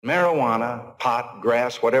Marijuana, pot,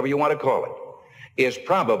 grass, whatever you want to call it, is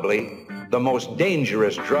probably the most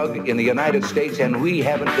dangerous drug in the United States, and we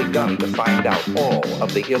haven't begun to find out all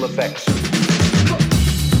of the ill effects.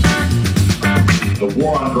 The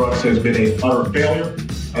war on drugs has been an utter failure,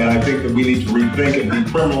 and I think that we need to rethink and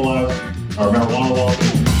decriminalize our marijuana laws.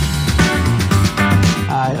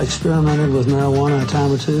 I experimented with marijuana a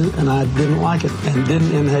time or two, and I didn't like it and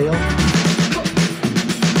didn't inhale.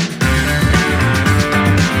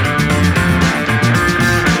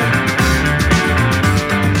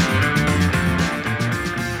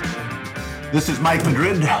 This is Mike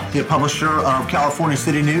Madrid, the publisher of California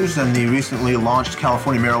City News and the recently launched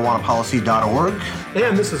CaliforniaMarijuanaPolicy.org.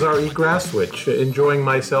 And this is R.E. Grasswich, enjoying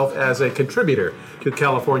myself as a contributor to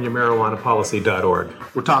CaliforniaMarijuanaPolicy.org.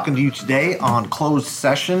 We're talking to you today on Closed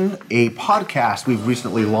Session, a podcast we've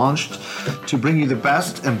recently launched to bring you the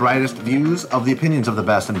best and brightest views of the opinions of the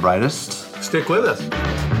best and brightest. Stick with us.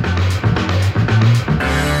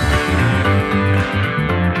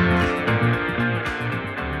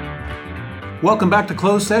 Welcome back to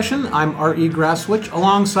Closed Session. I'm R.E. Grasswich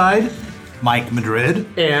alongside Mike Madrid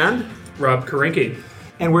and Rob Karinke.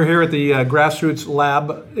 And we're here at the Grassroots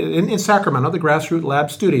Lab in Sacramento, the Grassroots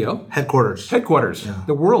Lab studio. Headquarters. Yeah.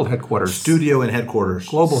 The world headquarters. Studio and headquarters.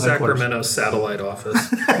 Global headquarters. Sacramento satellite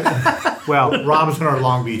office. Well, Rob's in our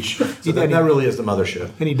Long Beach. So that really is the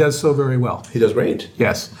mothership. And he does so very well. He does great.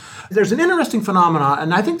 Yes. There's an interesting phenomenon,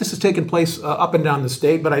 and I think this has taken place up and down the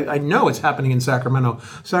state, but I know it's happening in Sacramento.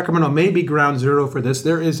 Sacramento may be ground zero for this.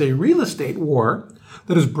 There is a real estate war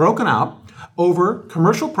that has broken out over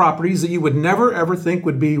commercial properties that you would never, ever think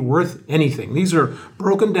would be worth anything. These are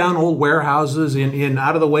broken down old warehouses in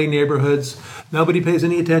out-of-the-way neighborhoods. Nobody pays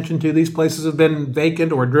any attention to. These places have been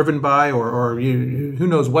vacant or driven by or who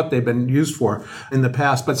knows what they've been used for in the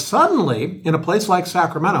past. But suddenly, in a place like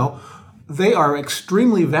Sacramento, they are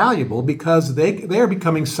extremely valuable because they are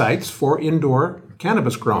becoming sites for indoor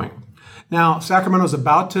cannabis growing. Now, Sacramento is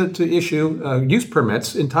about to issue use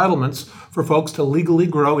permits, entitlements for folks to legally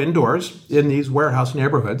grow indoors in these warehouse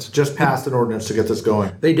neighborhoods. Just passed an ordinance to get this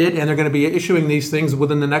going. They did, and they're going to be issuing these things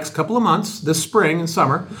within the next couple of months, this spring and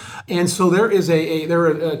summer. And so there is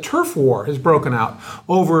a turf war has broken out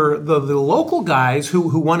over the local guys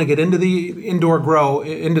who want to get into the indoor grow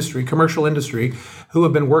industry, commercial industry, who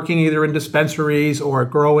have been working either in dispensaries or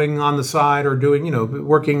growing on the side or doing,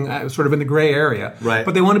 working sort of in the gray area. Right.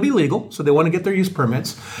 But they want to be legal, so they want to get their use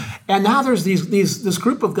permits. And now there's this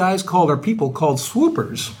group of guys called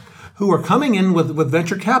swoopers, who are coming in with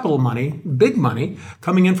venture capital money, big money,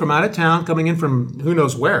 coming in from out of town, coming in from who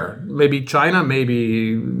knows where, maybe China,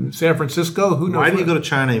 maybe San Francisco, who knows. Why did you go to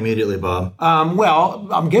China immediately, Bob? Well,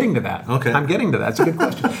 I'm getting to that. Okay. I'm getting to that. It's a good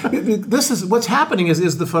question. This is what's happening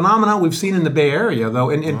is the phenomenon we've seen in the Bay Area, though,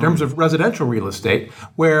 in terms of residential real estate,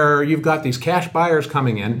 where you've got these cash buyers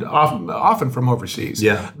coming in, often from overseas,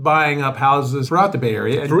 buying up houses throughout the Bay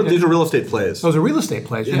Area. These are real estate plays. Those are real estate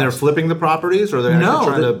plays, And they're flipping the properties, or they're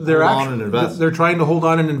actually trying to hold on and invest? They're trying to hold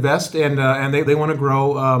on and invest, and they want to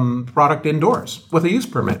grow product indoors with a use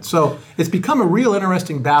permit. So it's become a real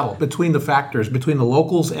interesting battle between the factors, between the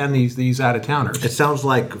locals and these out-of-towners. It sounds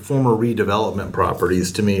like former redevelopment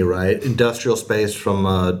properties to me, right? Industrial space from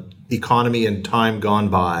economy and time gone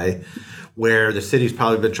by, where the city's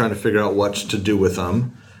probably been trying to figure out what to do with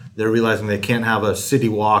them. They're realizing they can't have a city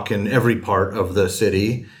walk in every part of the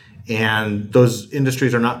city, and those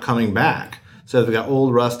industries are not coming back. So they've got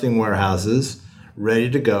old rusting warehouses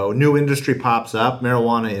ready to go. New industry pops up,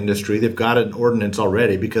 marijuana industry. They've got an ordinance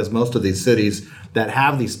already because most of these cities that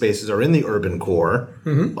have these spaces are in the urban core.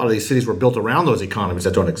 Mm-hmm. A lot of these cities were built around those economies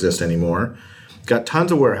that don't exist anymore. Got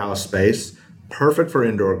tons of warehouse space, perfect for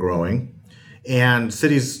indoor growing. And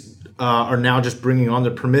cities are now just bringing on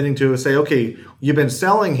the permitting to say, okay, you've been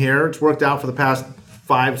selling here. It's worked out for the past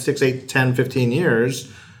 5, 6, 8, 10, 15 years.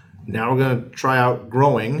 Now we're going to try out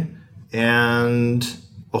growing. And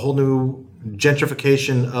a whole new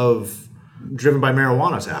gentrification driven by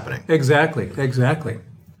marijuana is happening. Exactly.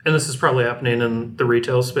 And this is probably happening in the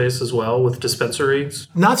retail space as well with dispensaries?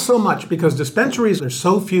 Not so much, because dispensaries are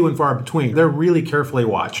so few and far between. They're really carefully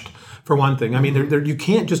watched, for one thing. I mean, you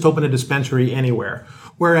can't just open a dispensary anywhere.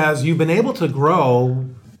 Whereas you've been able to grow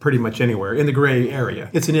pretty much anywhere in the gray area.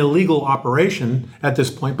 It's an illegal operation at this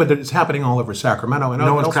point, but it's happening all over Sacramento. And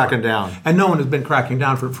no one's cracking down. And no one has been cracking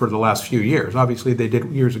down for the last few years. Obviously, they did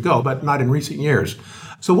years ago, but not in recent years.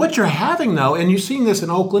 So what you're having, though, and you're seeing this in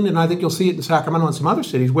Oakland, and I think you'll see it in Sacramento and some other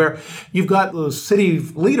cities, where you've got those city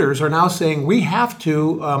leaders are now saying we have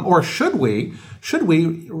to, or should we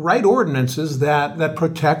write ordinances that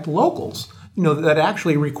protect locals? that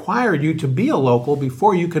actually require you to be a local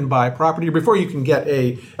before you can buy property, or before you can get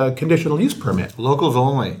a conditional use permit. Locals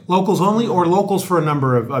only. Locals only, or locals for a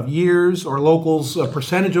number of years, or locals, a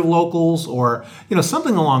percentage of locals, or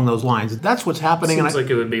something along those lines. That's what's happening. Seems like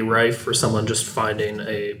it would be rife for someone just finding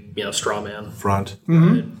a straw man Front.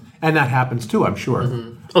 Right? And that happens too, I'm sure.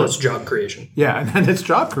 Oh, it's job creation. Yeah, and it's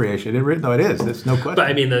job creation. It is. There's no question. But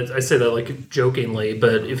I mean, I say that like jokingly,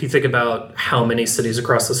 but if you think about how many cities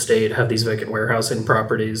across the state have these vacant warehousing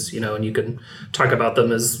properties, and you can talk about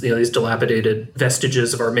them as, these dilapidated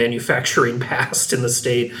vestiges of our manufacturing past in the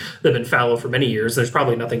state that have been fallow for many years, there's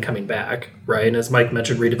probably nothing coming back, right? And as Mike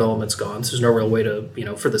mentioned, redevelopment's gone, so there's no real way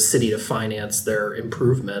to, for the city to finance their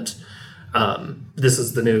improvement. This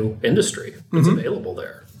is the new industry that's available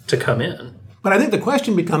there to come in. But I think the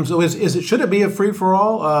question becomes: should it be a free for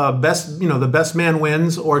all? The best man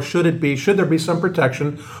wins, or should there be some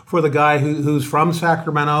protection for the guy who's from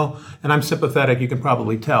Sacramento? And I'm sympathetic. You can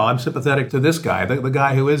probably tell I'm sympathetic to this guy, the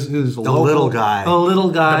guy who's the local, little guy,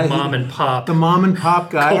 the mom and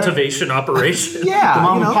pop guy, cultivation operation. Yeah, the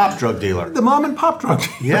mom and pop drug dealer. The mom and pop drug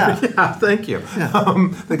dealer. Yeah, yeah. Thank you.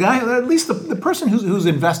 Yeah. The guy, at least the person who's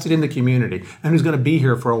invested in the community and who's going to be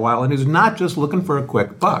here for a while and who's not just looking for a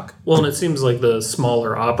quick buck. Well, and it seems like the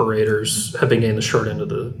smaller operators have been getting the short end of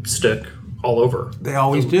the stick all over. They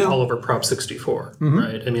always do. All over Prop 64,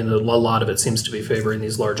 right? I mean, a lot of it seems to be favoring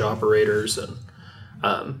these large operators. And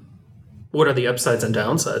what are the upsides and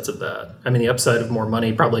downsides of that? I mean, the upside of more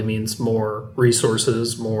money probably means more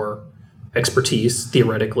resources, more expertise,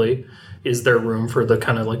 theoretically. Is there room for the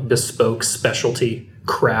kind of like bespoke specialty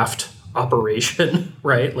craft operation,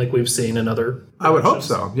 right? Like we've seen in other I would hope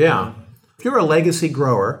so, yeah. If you're a legacy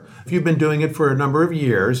grower, if you've been doing it for a number of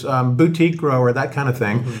years, boutique grower, that kind of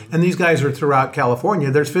thing, and these guys are throughout California,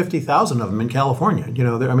 there's 50,000 of them in California.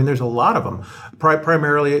 There's a lot of them,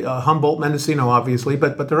 primarily Humboldt, Mendocino, obviously,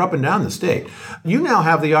 but they're up and down the state. You now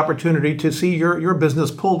have the opportunity to see your business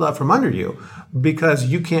pulled up from under you because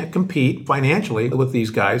you can't compete financially with these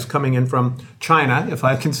guys coming in from China, if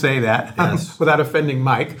I can say that, yes. Without offending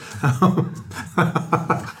Mike,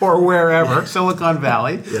 or wherever, Silicon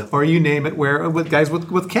Valley, yeah. Or you name it, with guys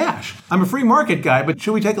with cash. I'm a free market guy, but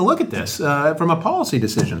should we take a look at this from a policy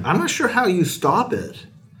decision? I'm not sure how you stop it.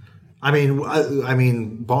 I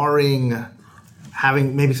mean, barring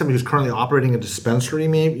having maybe somebody who's currently operating a dispensary,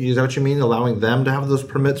 maybe, is that what you mean? Allowing them to have those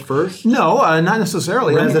permits first? No, not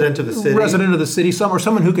necessarily. Resident of the city? Resident of the city,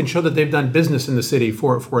 someone who can show that they've done business in the city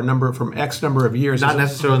from X number of years. Not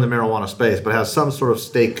necessarily in the marijuana space, but has some sort of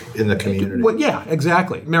stake in the community. Well, yeah,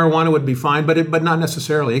 exactly. Marijuana would be fine, but not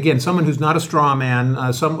necessarily. Again, someone who's not a straw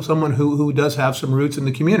man, someone who does have some roots in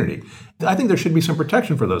the community. I think there should be some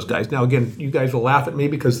protection for those guys. Now, again, you guys will laugh at me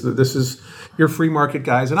because you're free market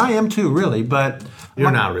guys, and I am too, really, but...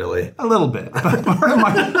 You're not really. A little bit. I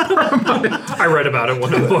read about it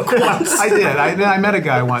in a book once. I did. I met a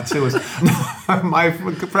guy once who was my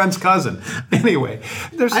friend's cousin. Anyway,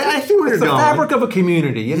 I see where you're the going. fabric of a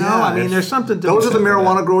community, Yeah, I mean, there's something to those are the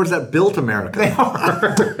marijuana growers that built America. They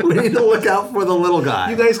are. We need to look out for the little guy.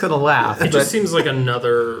 You guys could laugh. It just seems like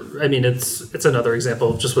another, it's another example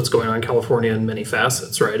of just what's going on in California in many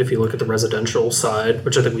facets, right? If you look at the residential side,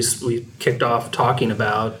 which I think we kicked off talking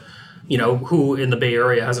about, who in the Bay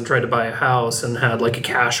Area hasn't tried to buy a house and had like a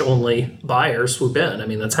cash-only buyer swoop in? I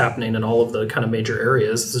mean, that's happening in all of the kind of major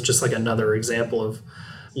areas. This is just like another example of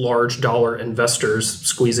large dollar investors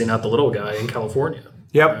squeezing out the little guy in California.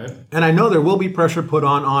 Yep, right? And I know there will be pressure put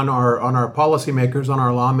on our policymakers, on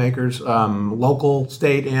our lawmakers, local,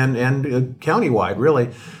 state, and countywide, really,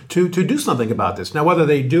 to do something about this. Now, whether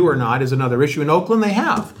they do or not is another issue. In Oakland, they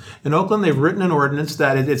have. In Oakland, they've written an ordinance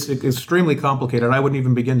that it's extremely complicated. I wouldn't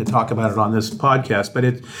even begin to talk about it on this podcast, but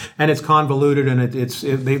it's convoluted, and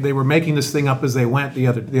they were making this thing up as they went the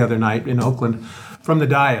other night in Oakland. From the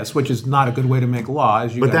dais, which is not a good way to make law,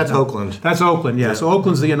 as you. But guys that's know. Oakland. That's Oakland, yeah. So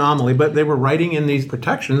Oakland's the anomaly, but they were writing in these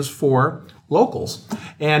protections for locals,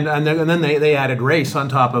 and then they added race on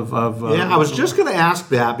top of. I was just going to ask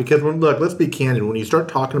that because let's be candid. When you start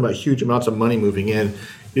talking about huge amounts of money moving in,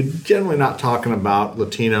 you're generally not talking about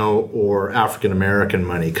Latino or African American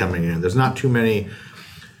money coming in. There's not too many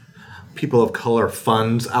people of color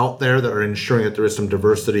funds out there that are ensuring that there is some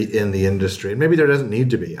diversity in the industry. And maybe there doesn't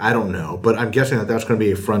need to be. I don't know. But I'm guessing that that's going to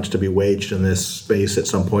be a front to be waged in this space at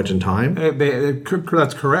some point in time.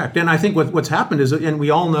 That's correct. And I think what's happened is, and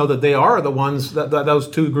we all know that they are the ones, that those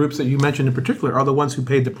two groups that you mentioned in particular are the ones who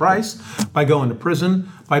paid the price by going to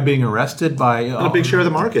prison, by being arrested, by... and a big share of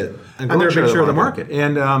the market. And they're a big share of the market.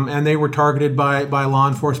 And they were targeted by law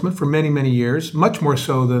enforcement for many, many years, much more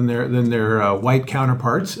so than their white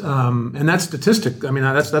counterparts. And that's statistic. I mean,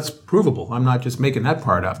 that's provable. I'm not just making that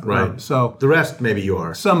part up. Right. So the rest, maybe you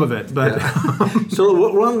are. some of it, but So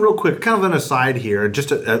one real quick, kind of an aside here, just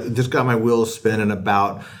got my wheels spinning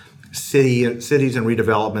about cities and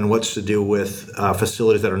redevelopment, what's to do with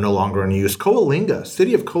facilities that are no longer in use. Coalinga,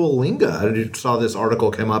 city of Coalinga, I saw this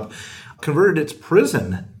article come up, converted its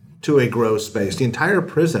prison to a grow space, the entire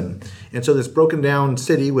prison. And so this broken down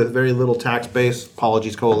city with very little tax base,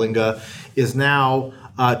 apologies Coalinga, is now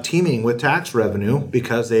teeming with tax revenue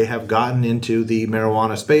because they have gotten into the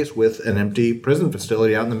marijuana space with an empty prison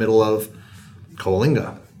facility out in the middle of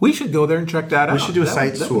Coalinga. we should go there and check that out. We should do a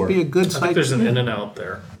site That tour. would be a good I site. think there's an In-N-Out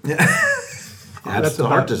there. That's the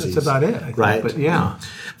heart disease. That's about it, I think. Right. But yeah.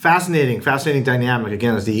 Fascinating dynamic,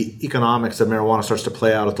 again, as the economics of marijuana starts to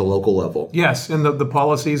play out at the local level. Yes, and the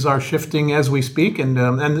policies are shifting as we speak, and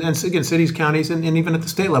again, cities, counties, and even at the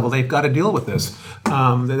state level, they've got to deal with this.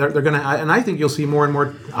 They're going to, and I think you'll see more and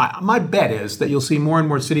more. My bet is that you'll see more and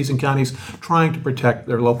more cities and counties trying to protect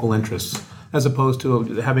their local interests, as opposed to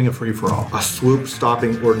having a free-for-all. A swoop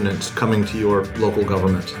stopping ordinance coming to your local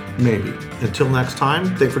government. Maybe. Until next time,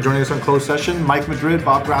 thanks for joining us on Closed Session. Mike Madrid,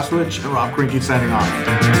 Bob Graswich, and Rob Krinke signing off.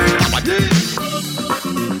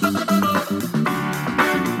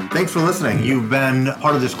 Thanks for listening. You've been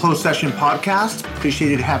part of this Closed Session podcast.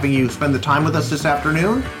 Appreciated having you spend the time with us this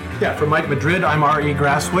afternoon. Yeah, for Mike Madrid, I'm R.E.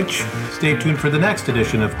 Graswich. Stay tuned for the next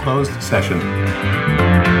edition of Closed Session.